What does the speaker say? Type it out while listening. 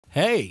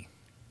Hey,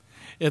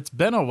 it's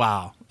been a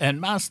while, and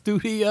my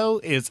studio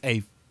is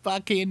a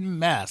fucking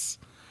mess.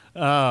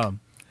 Um,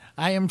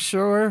 I am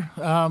sure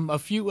a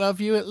few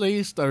of you at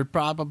least are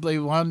probably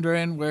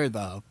wondering where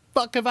the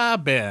fuck have I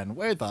been?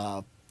 Where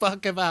the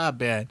fuck have I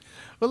been?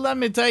 Well, let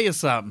me tell you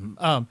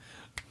something.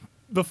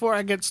 Before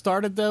I get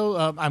started, though,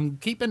 I'm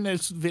keeping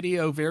this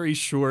video very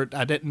short.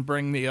 I didn't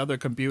bring the other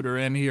computer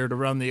in here to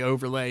run the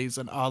overlays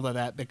and all of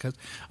that because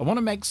I want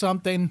to make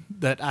something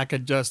that I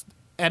could just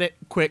edit,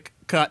 quick,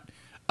 cut,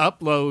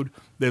 upload.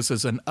 This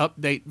is an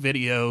update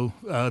video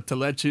to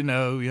let you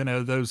know,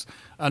 those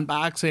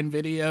unboxing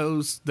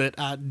videos that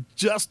I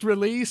just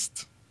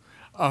released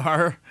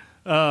are,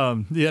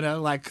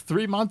 like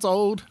 3 months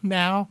old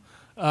now.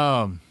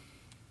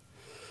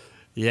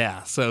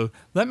 Yeah, so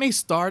let me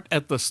start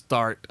at the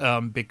start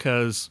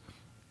because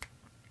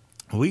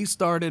we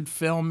started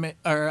filming,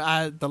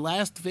 the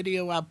last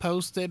video I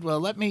posted. Well,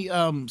 let me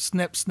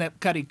snip,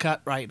 cutty,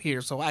 cut right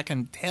here so I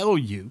can tell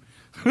you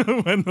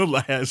when the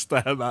last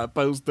time I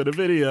posted a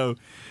video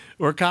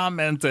or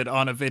commented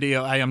on a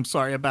video. I am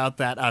sorry about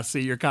that. I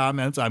see your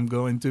comments. I'm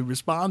going to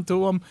respond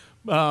to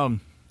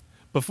them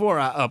before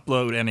I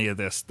upload any of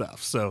this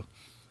stuff. So.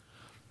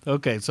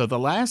 Okay, so the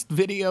last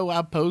video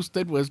I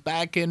posted was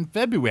back in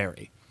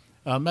February.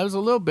 That was a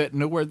little bit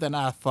newer than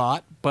I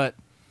thought, but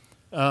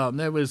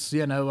there was,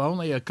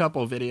 only a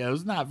couple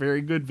videos, not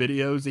very good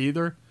videos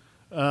either,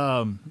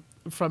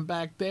 from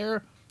back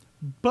there.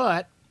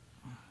 But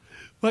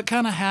what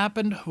kind of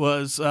happened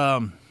was,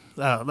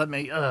 let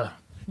me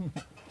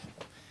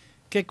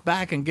kick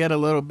back and get a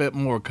little bit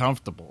more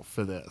comfortable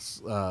for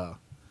this.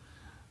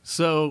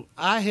 So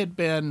I had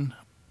been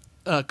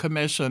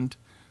commissioned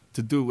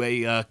to do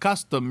a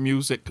custom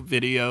music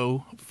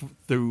video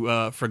through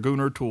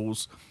Fraguner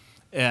Tools.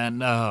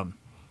 And,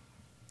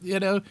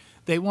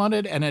 they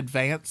wanted an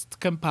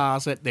advanced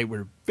composite. They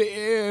were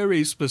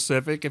very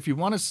specific. If you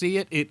want to see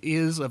it, it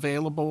is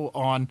available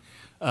on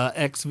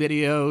X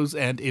videos.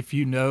 And if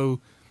you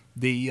know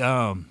the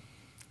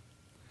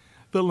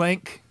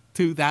link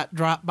to that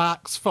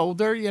Dropbox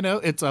folder,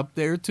 it's up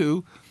there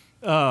too.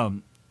 That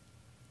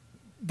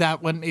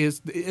one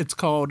it's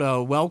called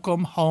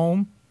Welcome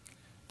Home,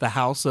 the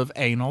House of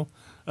Anal.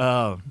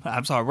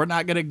 I'm sorry, we're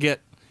not going to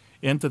get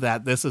into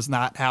that. This is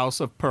not House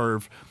of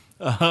Perv.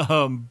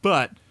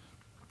 But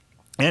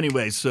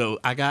anyway, so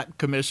I got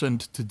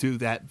commissioned to do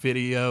that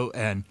video,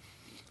 and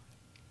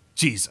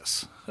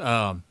Jesus.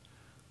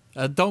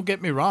 Don't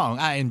get me wrong,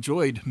 I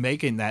enjoyed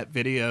making that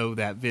video.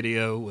 That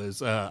video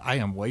was, I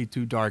am way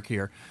too dark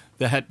here.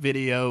 That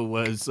video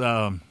was,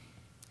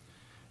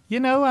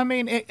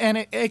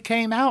 it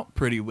came out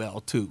pretty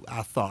well too,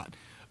 I thought.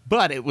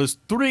 But it was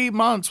 3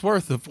 months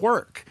worth of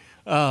work.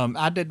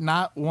 I did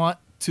not want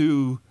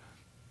to,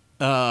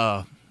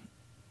 try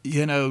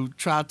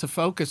to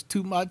focus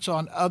too much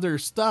on other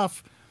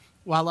stuff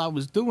while I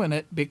was doing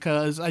it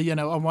because, I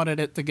wanted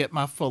it to get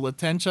my full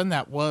attention.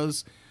 That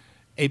was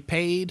a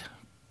paid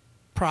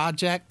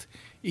project,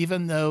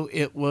 even though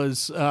it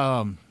was,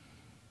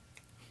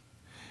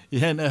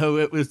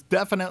 it was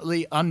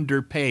definitely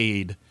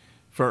underpaid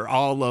for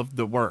all of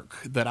the work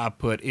that I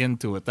put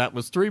into it. That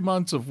was 3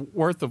 months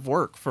worth of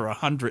work for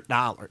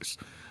 $100.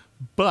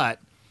 But,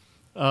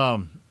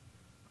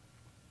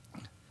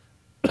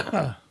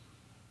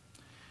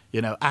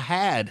 I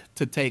had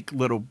to take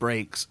little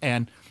breaks,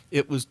 and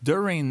it was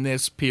during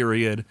this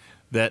period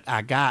that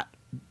I got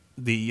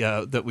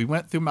that we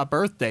went through my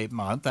birthday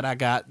month, that I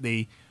got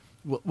me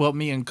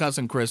and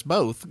Cousin Chris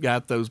both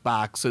got those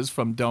boxes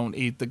from Don't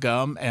Eat the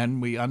Gum,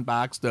 and we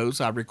unboxed those.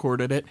 I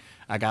recorded it.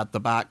 I got the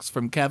box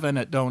from Kevin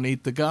at Don't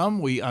Eat the Gum.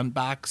 We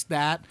unboxed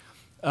that.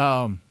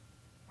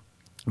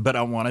 But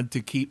I wanted to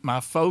keep my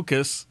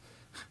focus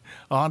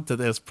onto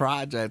this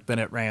project, and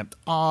it ramped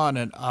on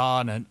and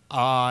on and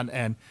on.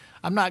 And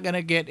I'm not going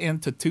to get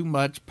into too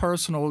much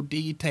personal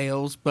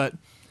details, but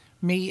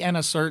me and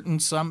a certain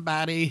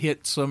somebody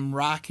hit some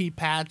rocky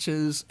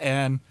patches,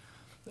 and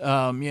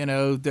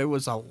there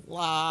was a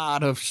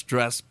lot of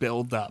stress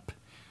buildup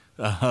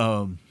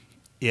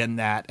in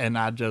that, and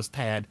I just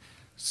had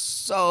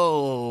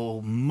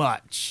so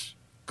much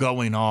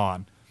going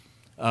on.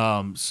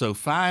 So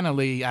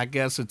finally, I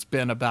guess it's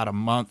been about a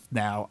month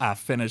now, I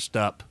finished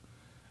up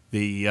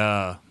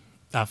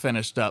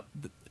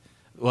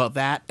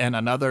that and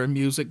another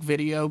music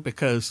video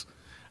because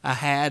I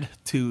had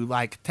to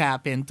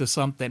tap into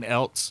something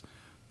else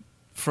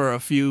for a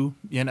few,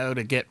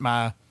 to get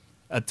my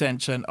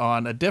attention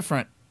on a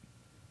different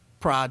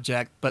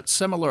project, but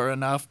similar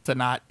enough to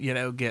not,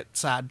 get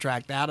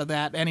sidetracked out of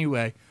that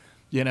anyway,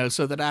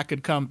 so that I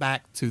could come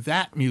back to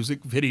that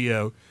music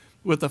video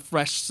with a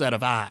fresh set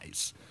of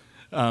eyes.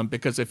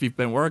 Because if you've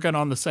been working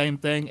on the same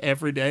thing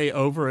every day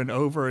over and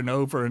over and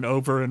over and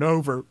over and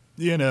over,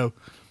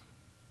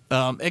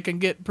 it can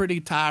get pretty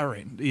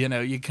tiring. You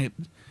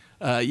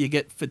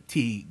get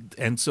fatigued.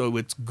 And so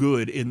it's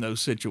good in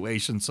those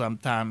situations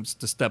sometimes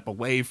to step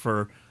away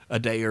for a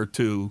day or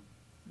two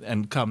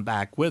and come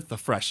back with a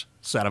fresh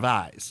set of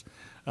eyes.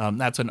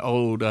 That's an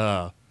old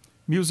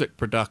music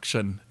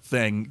production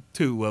thing,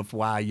 too, of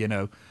why,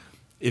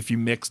 if you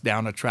mix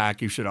down a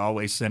track, you should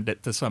always send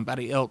it to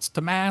somebody else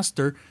to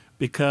master,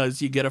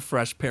 because you get a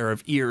fresh pair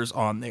of ears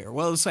on there.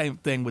 Well, the same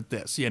thing with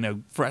this, you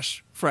know,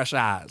 fresh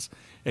eyes,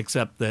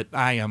 except that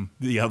I am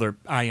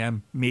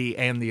me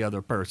and the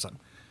other person.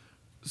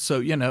 So,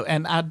 you know,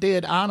 and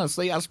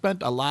I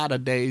spent a lot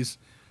of days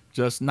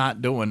just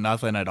not doing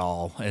nothing at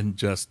all and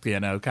just, you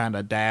know, kind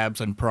of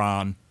dabs and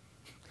prawn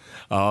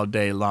all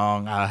day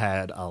long. I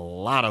had a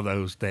lot of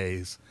those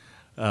days.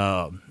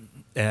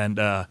 And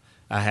I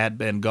had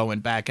been going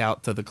back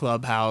out to the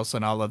clubhouse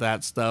and all of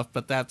that stuff,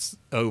 but that's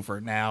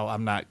over now.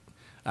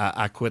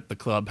 I quit the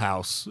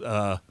clubhouse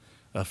a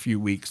few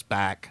weeks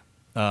back.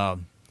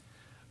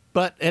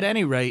 But at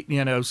any rate,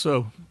 you know,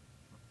 so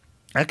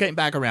I came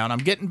back around. I'm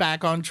getting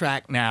back on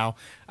track now.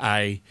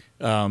 I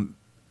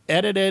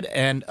edited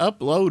and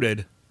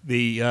uploaded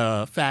the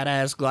Fat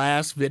Ass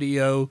Glass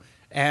video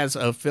as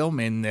of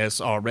filming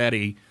this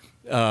already.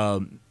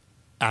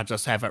 I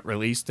just haven't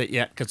released it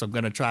yet because I'm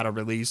going to try to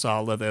release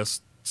all of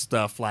this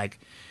stuff like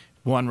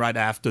one right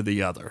after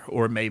the other,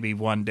 or maybe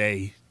 1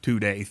 day, 2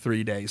 day,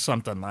 3 days,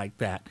 something like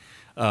that.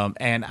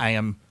 And I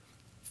am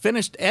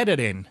finished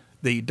editing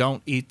the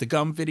Don't Eat the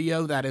Gum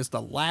video. That is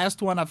the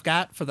last one I've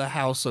got for the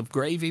House of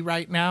Gravy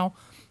right now,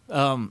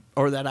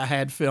 or that I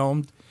had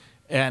filmed.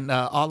 And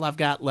all I've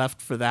got left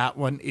for that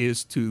one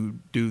is to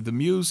do the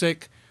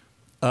music,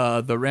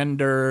 the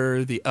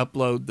render, the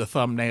upload, the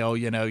thumbnail,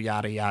 you know,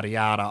 yada, yada,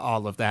 yada,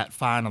 all of that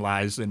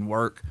finalized in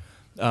work.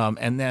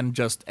 And then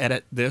just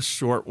edit this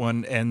short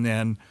one and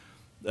then,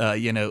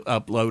 you know,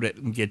 upload it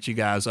and get you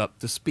guys up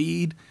to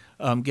speed,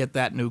 get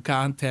that new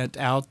content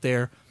out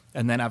there.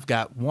 And then I've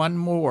got one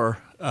more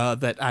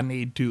that I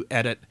need to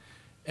edit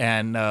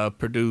and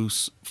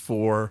produce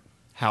for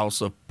House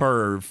of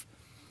Perv.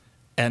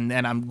 And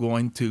then I'm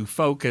going to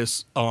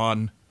focus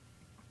on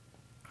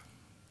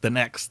the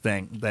next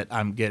thing that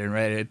I'm getting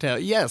ready to tell.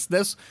 Yes,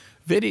 this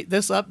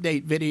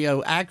update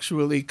video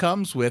actually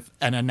comes with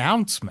an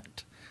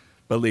announcement.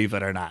 Believe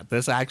it or not,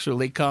 this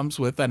actually comes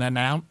with an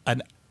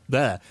announcement.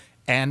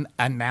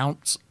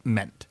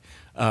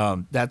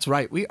 That's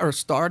right. We are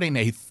starting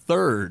a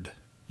third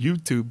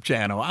YouTube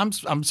channel.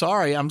 I'm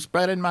sorry, I'm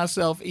spreading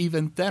myself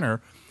even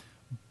thinner,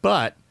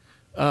 but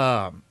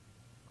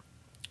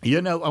you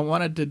know, I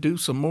wanted to do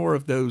some more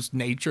of those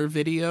nature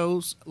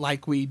videos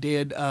like we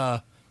did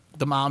the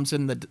Moms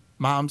in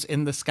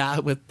the Sky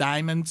with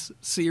Diamonds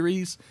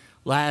series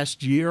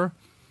last year.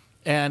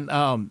 And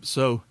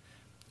so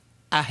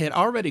I had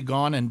already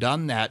gone and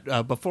done that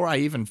before I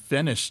even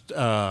finished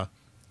the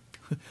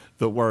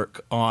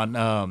work on,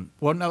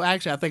 well, no,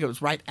 actually, I think it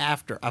was right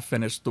after I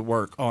finished the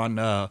work on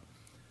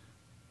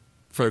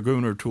for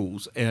Gooner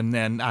Tools. And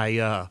then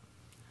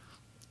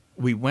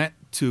we went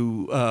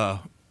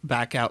to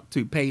back out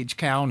to Page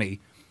County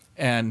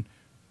and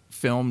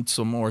filmed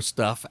some more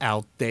stuff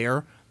out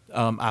there.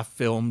 I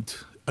filmed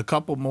a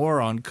couple more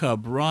on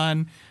Cub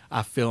Run.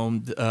 I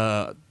filmed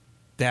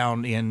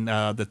down in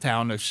the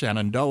town of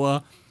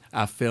Shenandoah.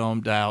 I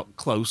filmed out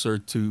closer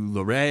to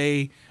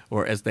Luray,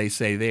 or as they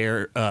say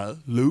there,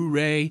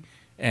 Luray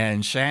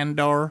and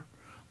Shandor.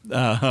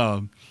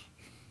 That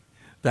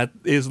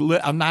is,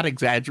 I'm not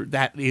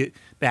exaggerating.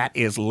 That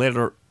is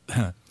literally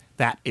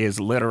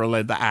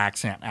the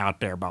accent out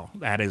there, Bo.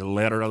 That is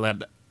literally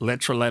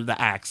the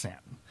accent.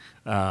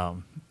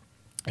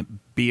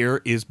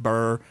 Beer is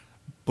burr,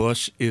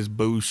 bush is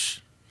boosh,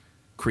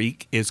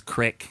 creek is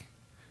crick.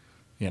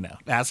 You know,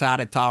 that's how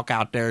they talk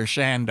out there in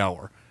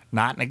Shandor.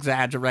 Not an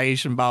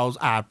exaggeration, boss.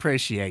 I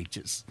appreciate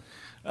you.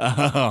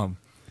 I'll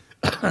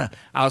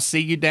see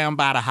you down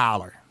by the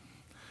holler.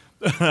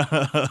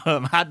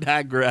 I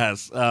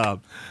digress.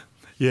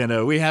 You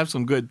know, we have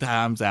some good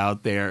times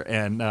out there.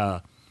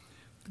 And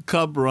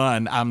Cub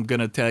Run, I'm going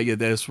to tell you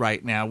this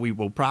right now. We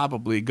will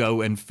probably go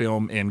and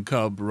film in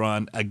Cub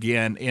Run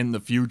again in the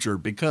future,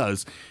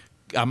 because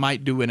I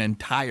might do an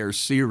entire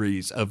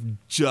series of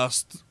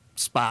just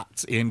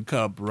spots in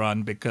Cub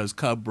Run, because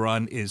Cub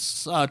Run is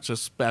such a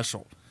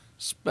special,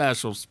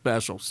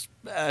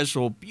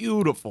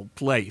 beautiful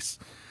place.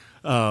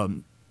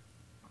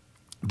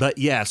 But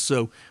yeah,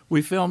 so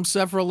we filmed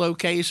several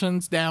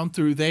locations down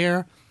through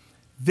there.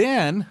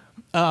 Then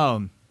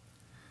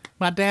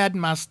my dad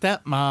and my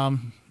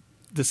stepmom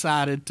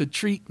decided to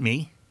treat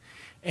me,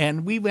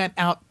 and we went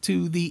out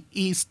to the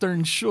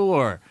Eastern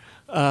Shore.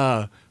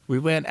 We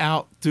went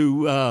out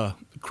to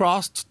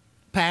crossed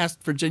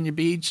past Virginia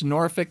Beach,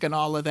 Norfolk, and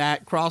all of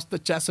that, crossed the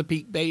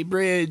Chesapeake Bay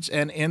Bridge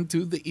and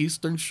into the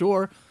Eastern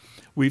Shore.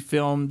 We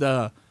filmed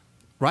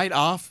right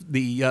off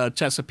the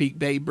Chesapeake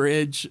Bay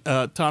Bridge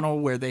tunnel,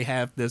 where they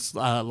have this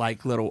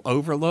like little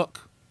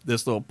overlook,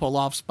 this little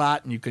pull-off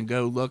spot, and you can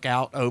go look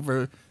out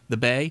over the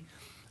bay.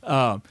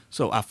 So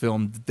I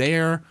filmed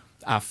there.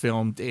 I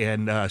filmed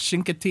in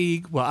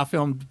Chincoteague. Well, I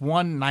filmed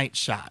one night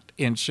shot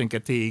in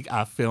Chincoteague.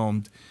 I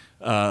filmed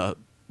one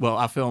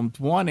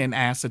in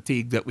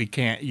Assateague that we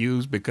can't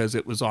use because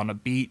it was on a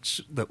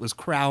beach that was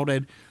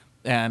crowded,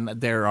 and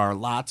there are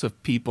lots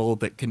of people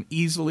that can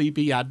easily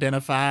be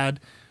identified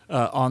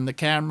on the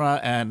camera,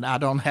 and I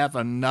don't have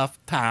enough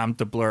time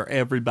to blur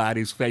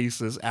everybody's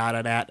faces out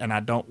of that, and I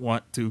don't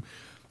want to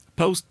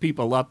post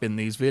people up in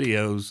these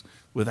videos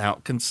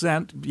without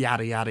consent,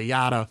 yada, yada,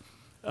 yada.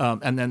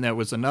 And then there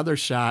was another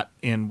shot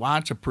in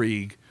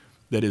Wachapreague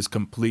that is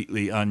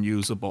completely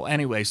unusable.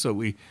 Anyway, so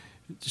we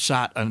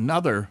shot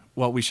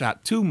we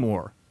shot 2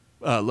 more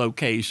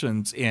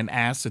locations in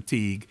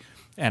Assateague,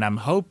 and I'm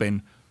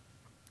hoping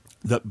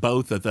that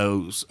both of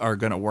those are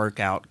going to work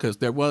out, because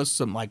there was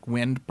some like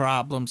wind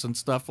problems and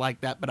stuff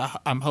like that, but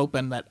I'm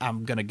hoping that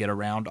I'm going to get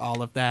around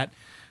all of that.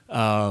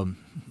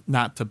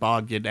 Not to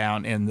bog you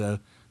down in the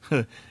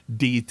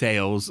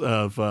details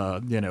of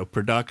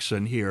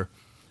production here,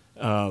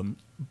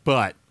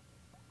 but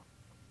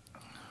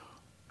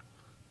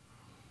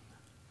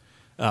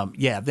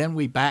then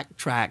we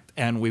backtracked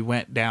and we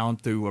went down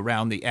through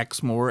around the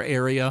Exmoor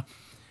area,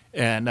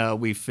 and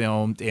we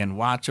filmed in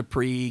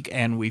Wachapreague,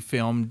 and we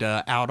filmed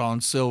out on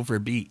Silver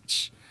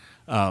Beach.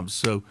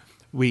 So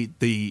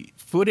the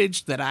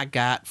footage that I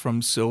got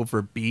from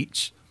Silver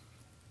Beach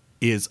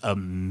is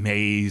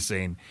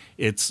amazing.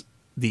 It's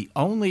the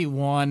only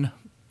one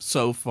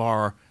so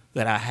far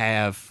that I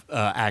have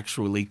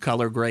actually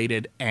color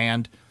graded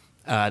and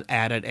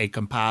added a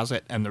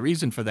composite, and the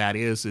reason for that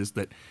is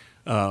that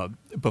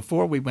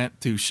before we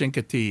went to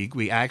Chincoteague,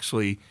 we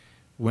actually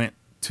went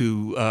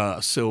to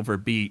Silver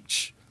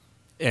Beach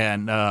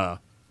and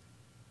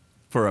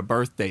for a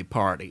birthday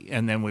party,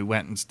 and then we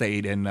went and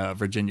stayed in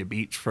Virginia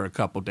Beach for a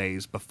couple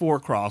days before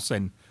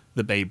crossing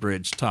the Bay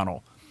Bridge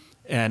Tunnel,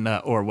 and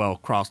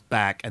crossed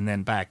back and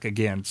then back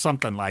again,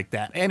 something like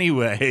that.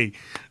 Anyway,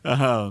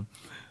 but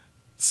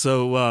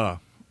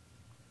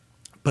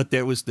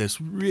there was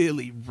this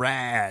really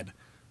rad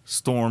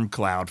storm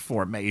cloud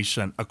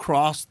formation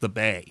across the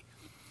bay,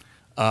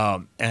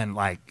 and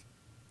like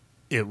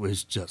it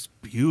was just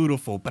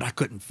beautiful, but I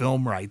couldn't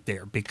film right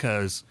there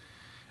because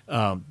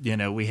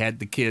we had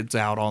the kids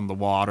out on the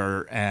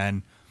water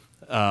and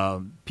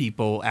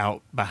people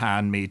out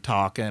behind me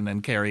talking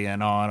and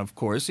carrying on, of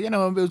course. It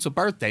was a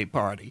birthday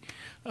party.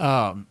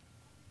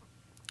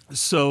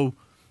 So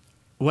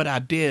what I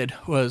did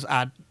was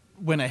I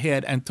went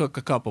ahead and took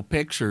a couple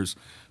pictures,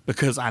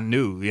 because I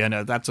knew,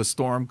 that's a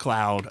storm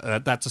cloud,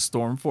 that's a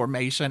storm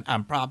formation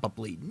I'm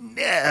probably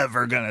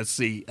never going to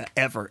see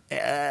ever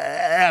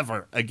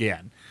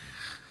again.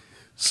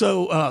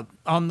 So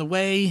on the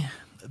way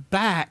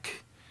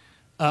back,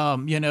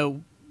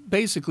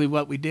 basically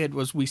what we did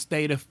was we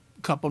stayed a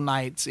couple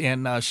nights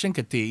in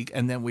Chincoteague,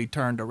 and then we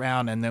turned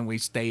around and then we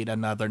stayed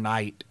another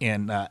night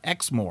in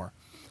Exmoor.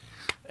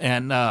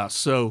 And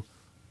so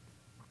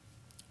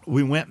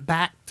we went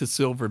back to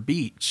Silver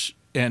Beach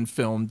and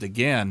filmed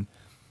again.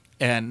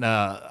 And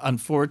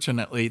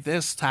unfortunately,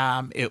 this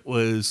time it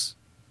was,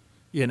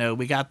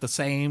 we got the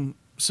same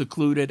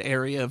secluded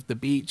area of the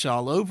beach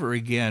all over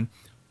again,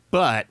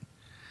 but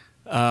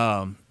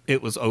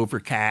it was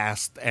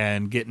overcast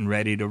and getting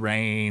ready to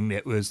rain.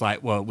 It was like,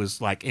 it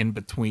was like in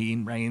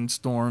between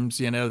rainstorms,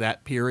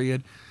 that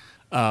period.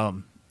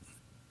 So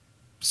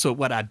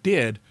what I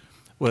did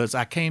was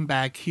I came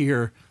back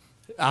here.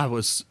 I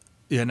was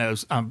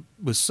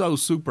so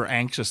super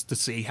anxious to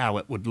see how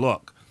it would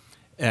look.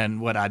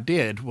 And what I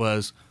did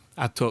was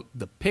I took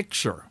the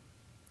picture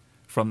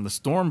from the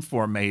storm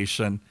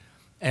formation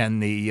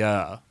and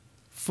the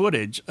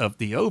footage of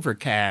the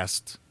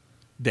overcast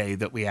day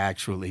that we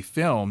actually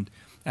filmed,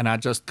 and I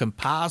just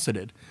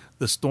composited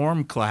the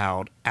storm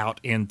cloud out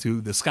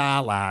into the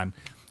skyline,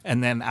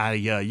 and then I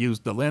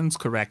used the lens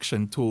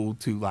correction tool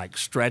to like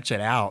stretch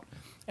it out,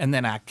 and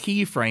then I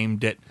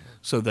keyframed it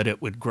so that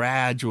it would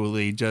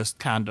gradually just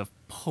kind of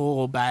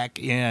pull back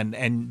in,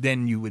 and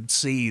then you would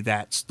see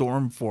that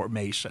storm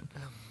formation.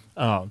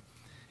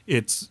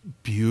 It's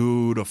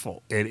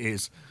beautiful. It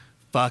is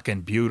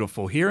fucking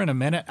beautiful. Here in a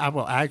minute, I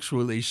will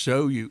actually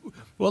show you.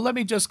 Well, let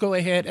me just go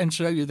ahead and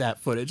show you that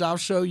footage. I'll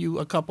show you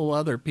a couple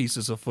other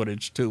pieces of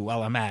footage too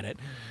while I'm at it.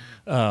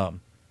 I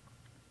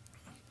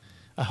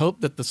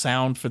hope that the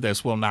sound for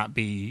this will not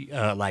be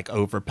like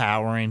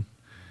overpowering.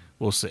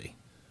 We'll see.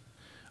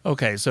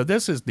 Okay, so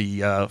this is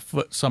the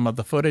some of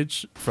the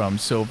footage from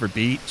Silver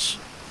Beach.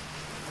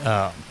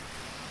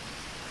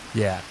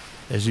 Yeah,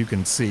 as you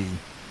can see,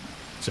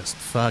 just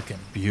fucking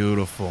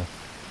beautiful.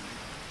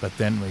 But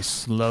then we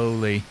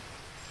slowly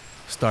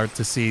start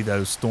to see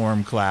those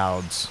storm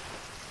clouds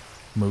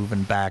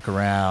moving back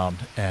around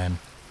and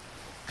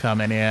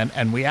coming in.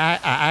 And I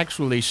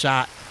actually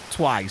shot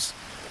twice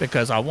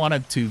because I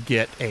wanted to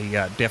get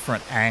a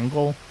different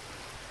angle.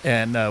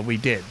 And we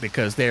did,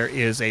 because there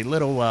is a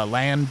little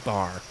land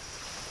bar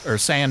or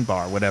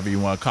sandbar, whatever you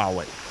want to call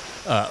it,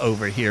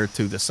 over here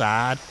to the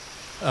side.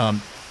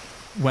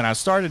 When I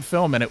started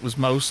filming, it was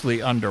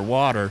mostly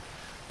underwater,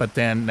 but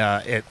then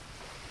it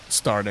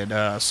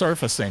started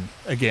surfacing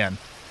again.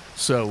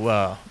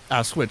 So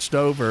I switched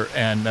over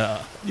and,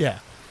 yeah,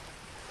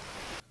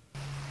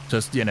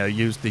 just,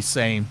 use the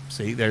same,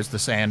 see, there's the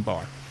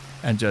sandbar,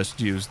 and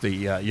just use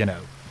the,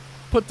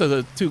 put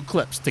the two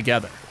clips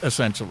together,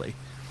 essentially.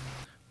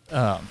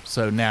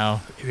 So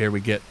now here we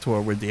get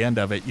toward the end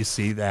of it. You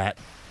see that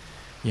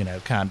you know,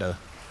 kind of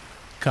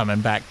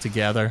coming back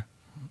together.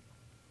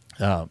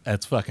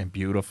 That's fucking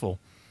beautiful.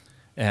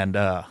 And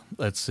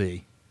let's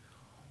see.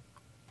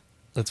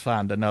 Let's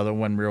find another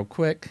one real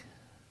quick.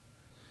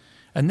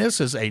 And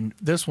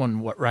this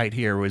one right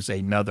here was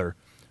another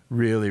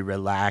really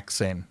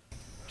relaxing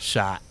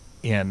shot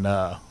in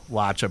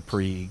Watch a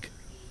Prague.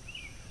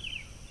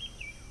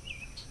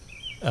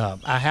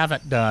 I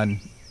haven't done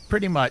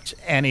pretty much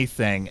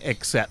anything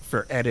except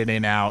for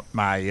editing out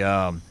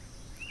my,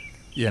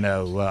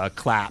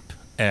 clap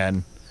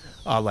and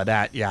all of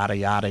that yada,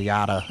 yada,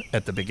 yada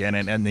at the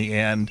beginning and the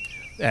end,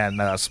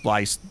 and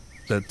spliced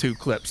the two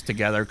clips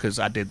together because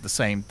I did the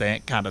same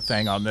kind of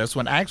thing on this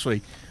one.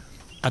 Actually,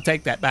 I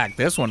take that back.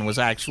 This one was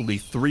actually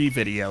 3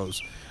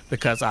 videos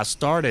because I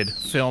started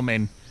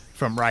filming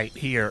from right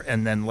here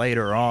and then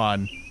later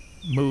on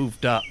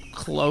moved up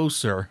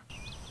closer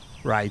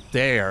right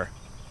there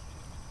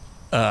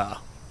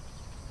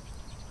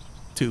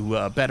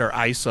to better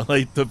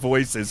isolate the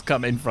voices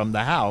coming from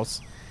the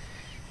house.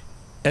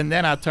 And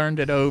then I turned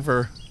it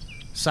over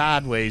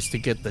sideways to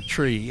get the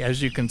tree.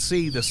 As you can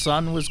see, the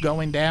sun was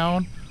going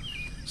down.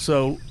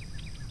 So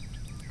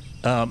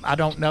I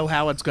don't know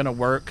how it's going to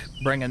work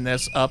bringing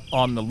this up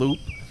on the loop,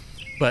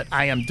 but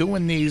I am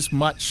doing these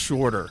much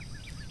shorter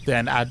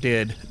than I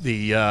did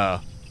the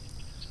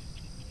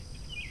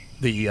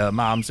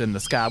Moms in the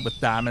Sky with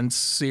Diamonds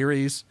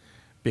series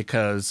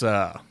because,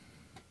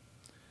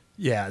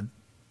 yeah,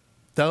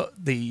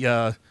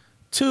 the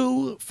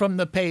 2 from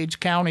the Page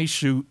County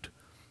shoot,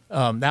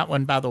 that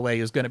one, by the way,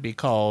 is going to be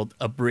called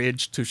A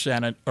Bridge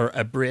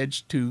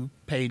to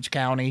Page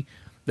County.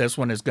 This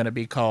one is going to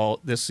be called,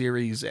 this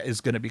series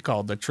is going to be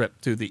called The Trip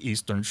to the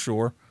Eastern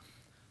Shore.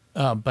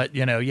 But,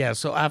 you know, yeah,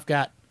 so I have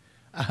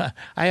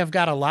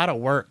got a lot of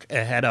work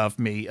ahead of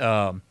me.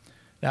 Now,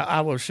 I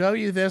will show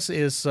you, this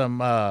is some,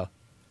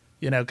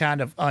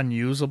 kind of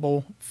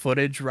unusable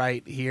footage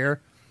right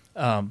here.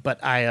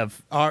 But I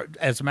have,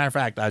 as a matter of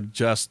fact, I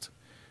just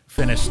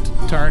finished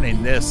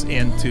turning this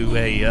into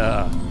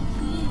a,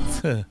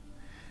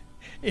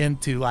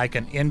 into like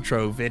an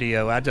intro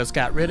video. I just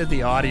got rid of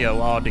the audio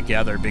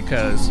altogether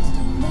because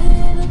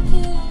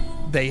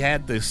they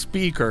had the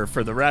speaker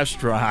for the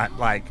restaurant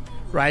like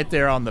right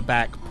there on the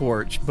back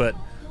porch, but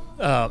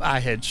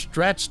I had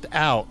stretched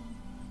out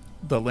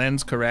the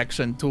lens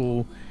correction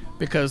tool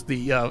because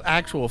the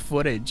actual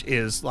footage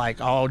is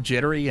like all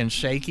jittery and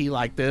shaky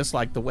like this,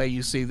 like the way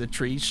you see the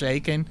tree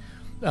shaking.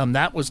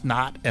 That was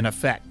not an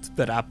effect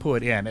that I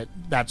put in.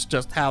 That's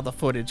just how the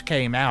footage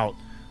came out.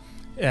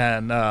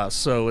 And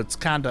so it's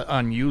kind of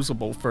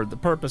unusable for the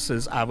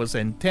purposes I was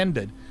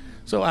intended.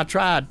 So I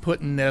tried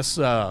putting this,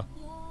 what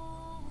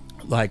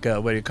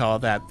do you call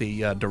that,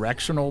 the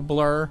directional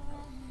blur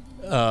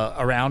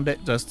around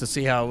it just to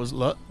see how it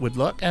would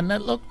look, and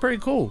it looked pretty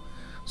cool.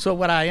 So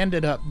what I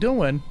ended up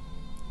doing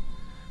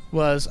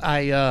was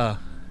I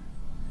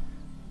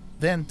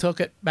then took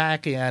it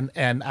back in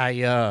and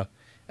I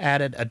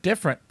added a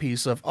different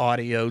piece of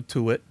audio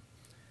to it.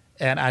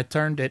 And I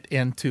turned it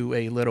into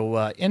a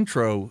little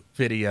intro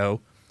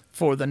video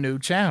for the new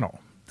channel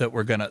that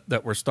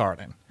we're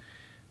starting.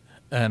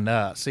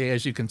 And see,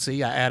 as you can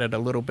see, I added a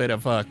little bit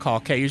of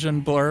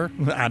Caucasian blur.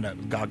 I know,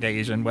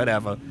 Caucasian,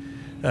 whatever,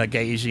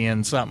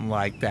 Gaussian, something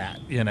like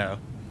that, you know.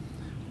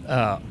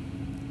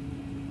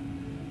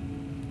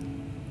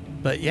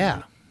 But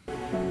yeah,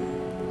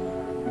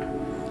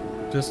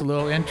 just a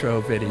little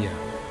intro video.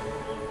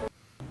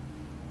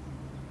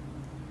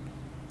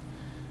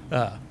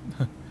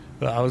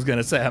 Well, I was going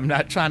to say, I'm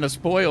not trying to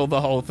spoil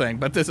the whole thing,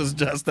 but this is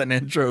just an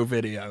intro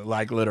video,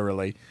 like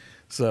literally.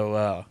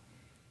 So,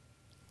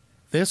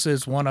 this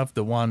is one of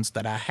the ones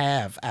that I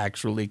have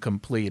actually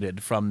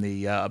completed from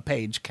the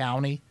Page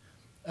County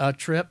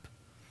trip.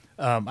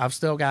 I've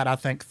still got, I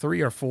think,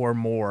 3 or 4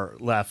 more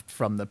left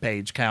from the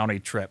Page County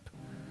trip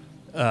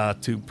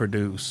to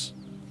produce.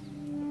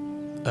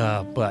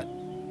 But,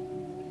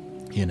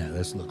 you know,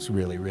 this looks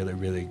really, really,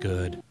 really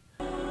good.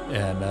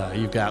 And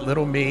you've got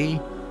little me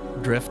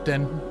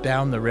drifting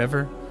down the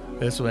river.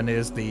 This one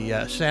is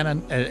the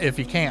Shannon, if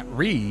you can't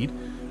read,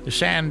 the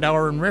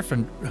Shandor and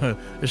Riffin,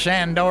 the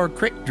Shandor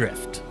Creek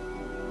Drift,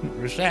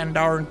 the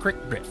Shandor and Creek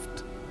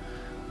Drift,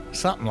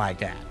 something like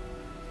that.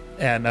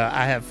 And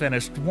I have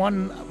finished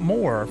one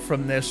more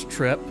from this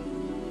trip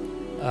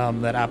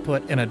that I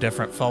put in a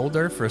different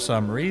folder for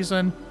some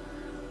reason.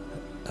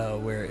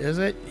 Where is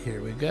it?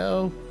 Here we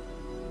go.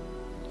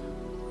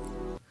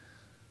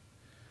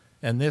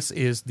 And this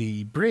is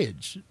the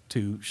bridge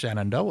to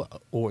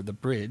Shenandoah, or the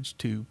bridge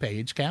to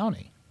Page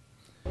County,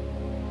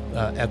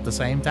 at the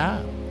same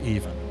time,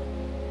 even.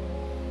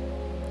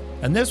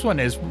 And this one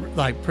is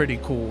like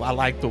pretty cool. I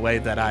like the way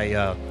that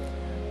I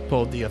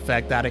pulled the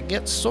effect out. It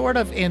gets sort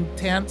of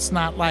intense,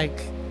 not like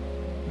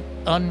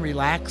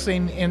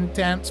unrelaxing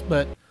intense,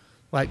 but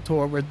like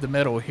toward the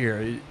middle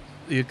here,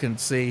 you can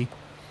see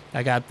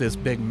I got this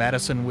big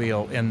medicine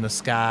wheel in the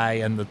sky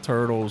and the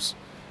turtles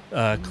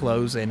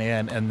closing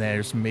in, and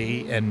there's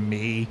me and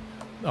me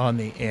on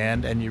the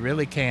end, and you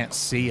really can't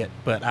see it,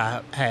 but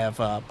I have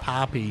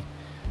Poppy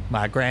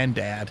my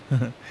granddad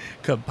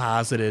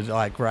composited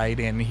like right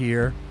in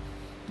here.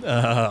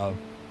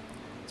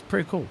 It's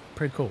pretty cool.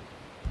 Pretty cool.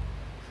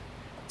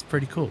 It's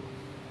pretty cool.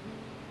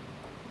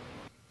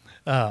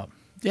 Yeah,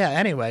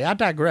 anyway, I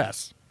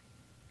digress.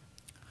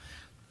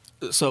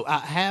 So I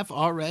have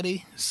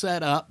already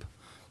set up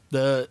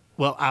I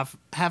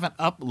haven't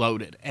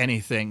uploaded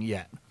anything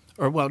yet.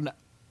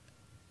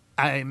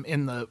 I'm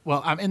in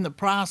the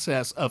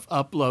process of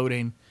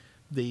uploading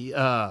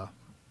the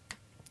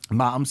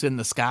Moms in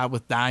the Sky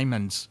with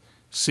Diamonds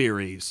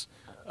series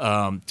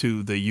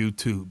to the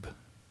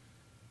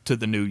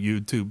new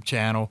YouTube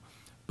channel.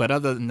 But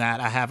other than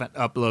that, I haven't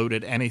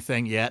uploaded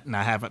anything yet, and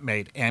I haven't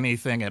made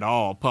anything at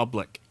all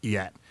public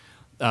yet.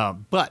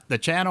 But the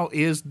channel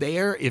is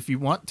there. If you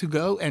want to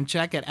go and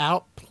check it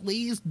out,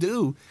 please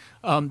do.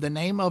 The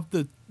name of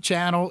the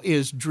channel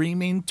is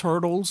Dreaming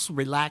Turtles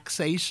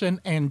Relaxation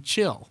and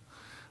Chill.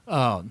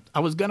 I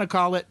was going to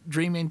call it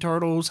Dreaming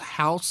Turtles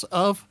House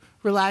of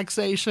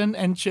Relaxation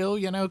and Chill,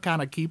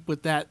 kind of keep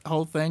with that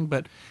whole thing,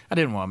 but I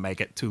didn't want to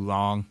make it too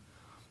long.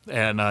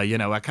 And,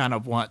 I kind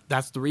of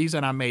that's the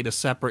reason I made a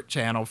separate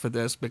channel for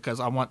this, because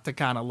I want to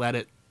kind of let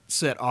it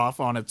sit off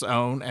on its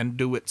own and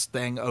do its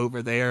thing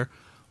over there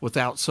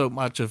without so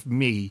much of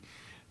me,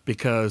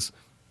 because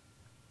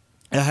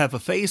I have a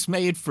face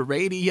made for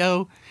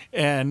radio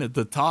and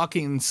the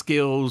talking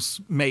skills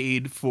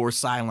made for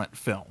silent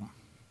film.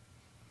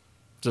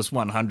 Just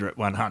 100.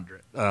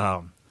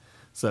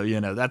 So,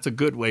 that's a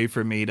good way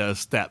for me to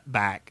step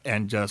back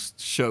and just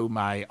show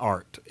my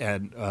art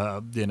and,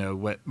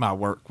 what my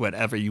work,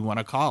 whatever you want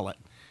to call it.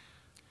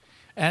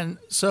 And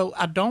so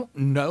I don't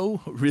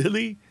know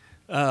really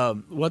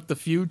what the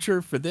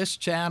future for this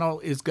channel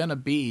is going to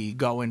be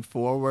going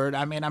forward.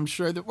 I mean, I'm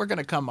sure that we're going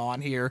to come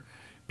on here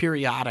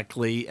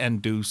periodically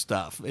and do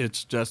stuff.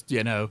 It's just,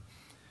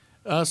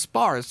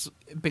 sparse,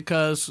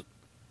 because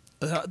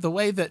the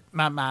way that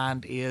my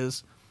mind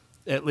is,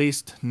 at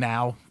least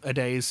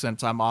nowadays,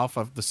 since I'm off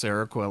of the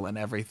Seroquel and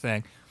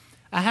everything,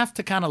 I have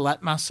to kind of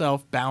let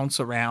myself bounce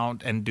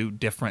around and do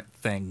different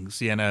things,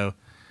 so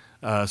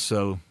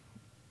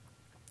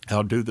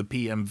I'll do the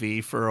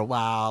PMV for a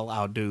while,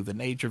 I'll do the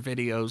nature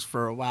videos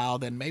for a while,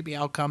 then maybe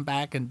I'll come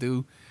back and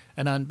do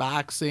an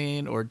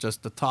unboxing or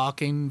just a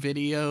talking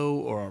video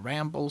or a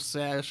ramble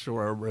sesh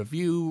or a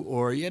review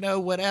or,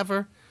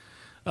 whatever.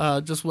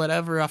 Just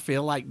whatever I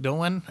feel like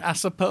doing, I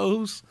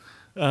suppose.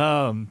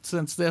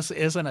 Since this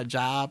isn't a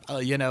job,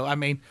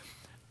 I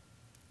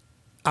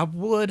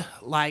would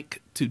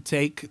like to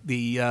take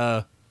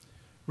the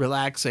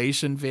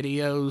relaxation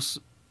videos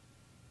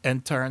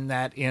and turn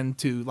that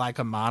into like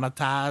a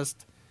monetized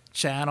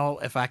channel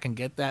if I can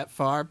get that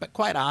far. But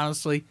quite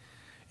honestly,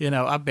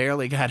 I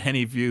barely got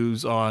any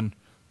views on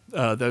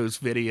those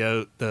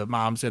the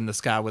Moms in the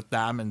Sky with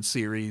Diamonds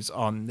series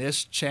on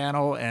this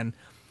channel, and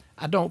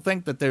I don't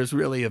think that there's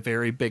really a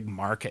very big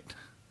market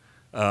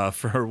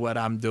for what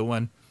I'm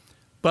doing.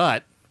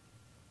 But,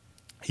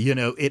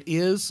 it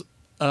is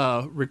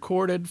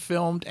recorded,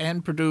 filmed,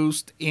 and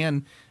produced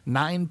in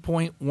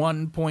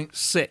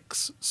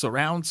 9.1.6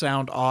 surround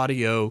sound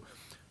audio,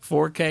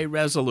 4K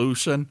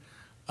resolution.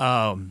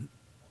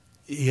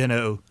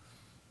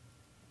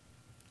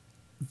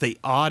 The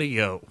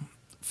audio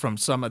from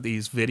some of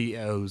these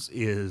videos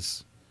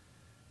is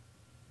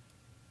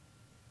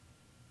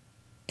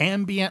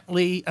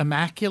ambiently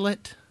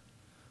immaculate.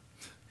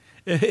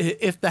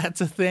 If that's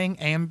a thing,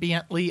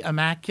 ambiently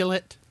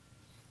immaculate.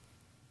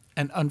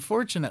 And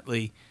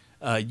unfortunately,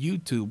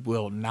 YouTube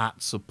will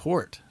not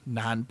support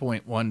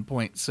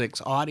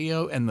 9.1.6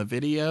 audio, and the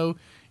video,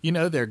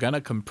 they're going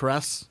to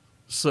compress.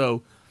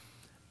 So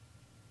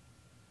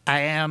I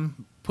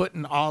am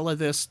putting all of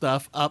this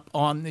stuff up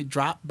on the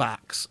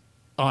Dropbox,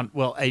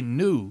 a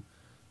new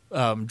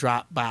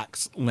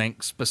Dropbox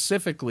link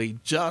specifically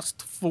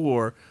just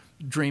for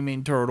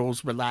Dreaming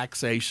Turtles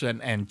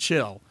Relaxation and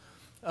Chill.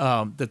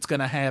 That's going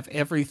to have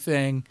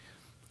everything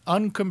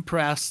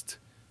uncompressed,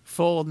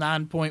 full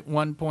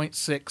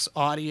 9.1.6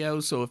 audio.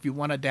 So if you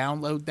want to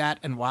download that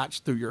and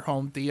watch through your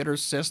home theater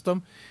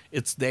system,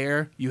 it's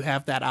there. You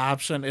have that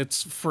option.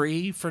 It's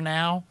free for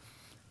now.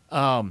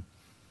 And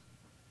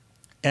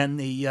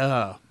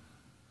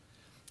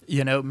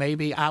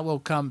maybe I will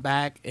come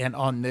back and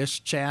on this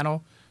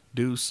channel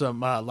do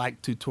some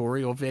like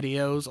tutorial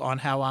videos on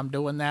how I'm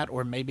doing that,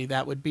 or maybe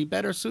that would be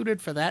better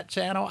suited for that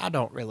channel. I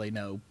don't really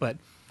know, but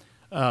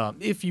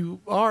if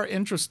you are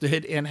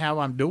interested in how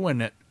I'm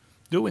doing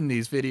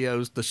these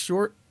videos, the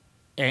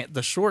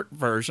short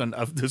version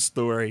of the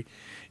story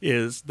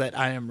is that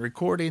I am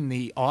recording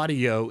the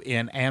audio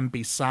in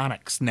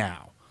ambisonics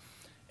now.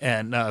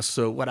 And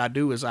so what I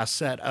do is I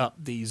set up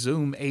the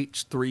Zoom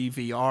H3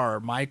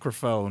 VR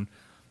microphone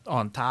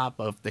on top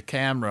of the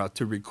camera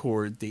to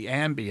record the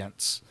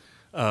ambience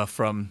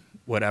from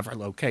whatever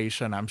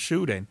location I'm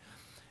shooting.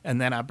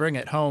 And then I bring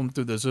it home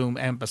through the Zoom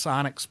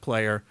ambisonics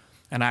player,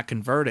 and I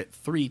convert it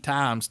 3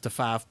 times to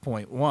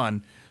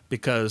 5.1,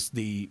 because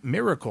the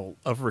miracle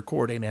of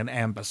recording in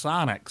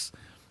ambisonics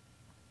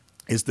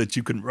is that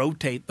you can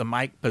rotate the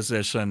mic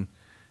position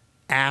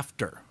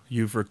after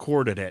you've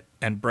recorded it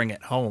and bring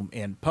it home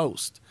in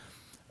post.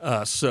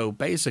 So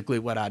basically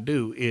what I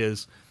do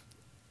is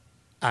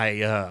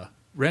I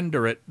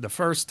render it the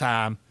first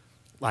time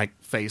like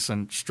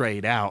facing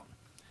straight out,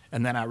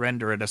 and then I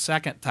render it a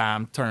second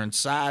time turned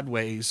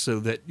sideways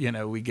so that,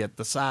 we get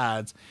the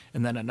sides,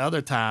 and then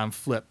another time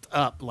flipped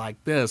up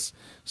like this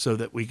so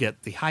that we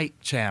get the height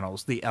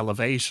channels, the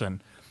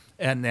elevation.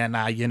 And then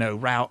I,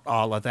 route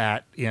all of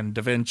that in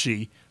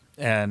DaVinci,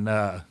 and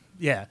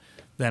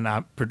then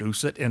I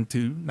produce it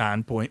into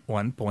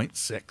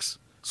 9.1.6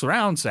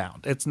 surround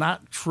sound. It's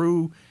not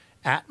true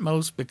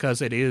Atmos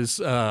because it is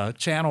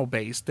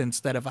channel-based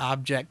instead of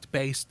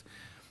object-based,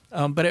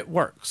 but it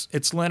works.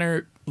 It's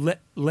linear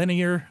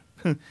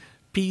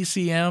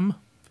PCM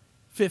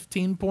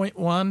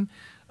 15.1,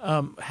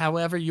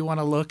 however you want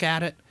to look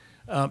at it,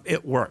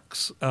 it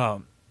works.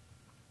 And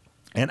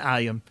I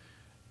am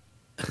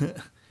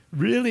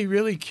really,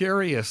 really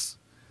curious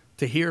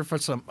to hear from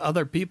some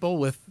other people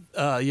with,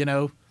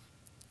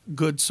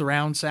 good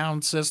surround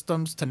sound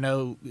systems to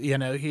know,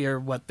 hear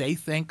what they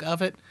think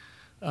of it.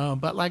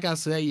 But like I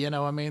say,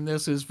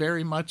 this is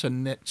very much a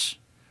niche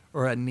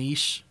or a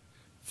niche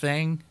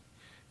thing.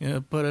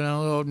 Put in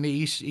a little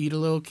niche, eat a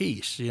little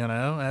quiche,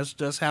 that's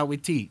just how we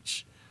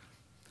teach.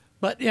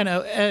 But,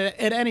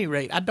 at any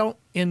rate, I don't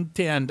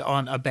intend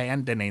on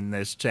abandoning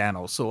this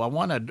channel. So I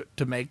wanted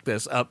to make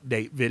this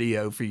update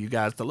video for you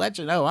guys to let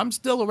you know I'm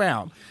still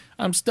around.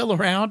 I'm still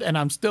around and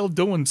I'm still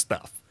doing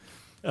stuff.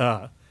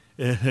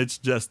 It's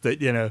just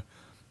that,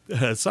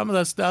 some of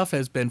the stuff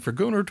has been for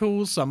Gooner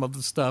Tools. Some of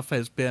the stuff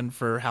has been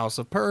for House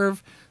of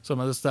Perv.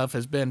 Some of the stuff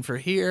has been for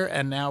here.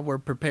 And now we're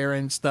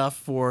preparing stuff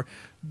for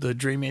the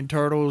Dreaming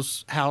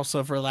Turtles House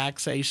of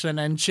Relaxation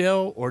and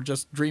Chill, or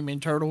just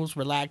Dreaming Turtles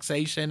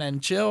Relaxation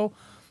and Chill.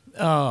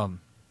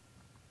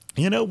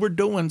 We're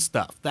doing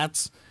stuff.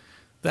 That's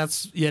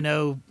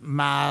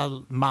my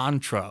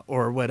mantra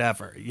or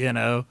whatever,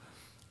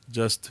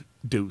 just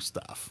do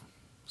stuff.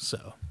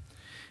 So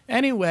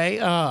anyway,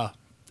 I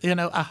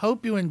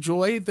hope you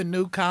enjoy the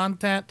new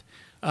content.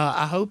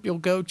 I hope you'll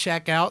go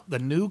check out the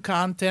new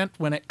content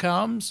when it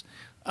comes.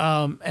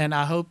 And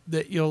I hope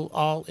that you'll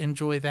all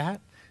enjoy that.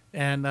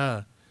 And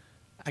I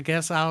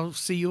guess I'll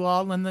see you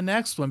all in the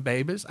next one,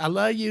 babies. I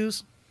love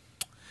yous.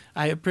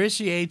 I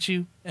appreciate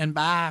you. And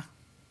bye.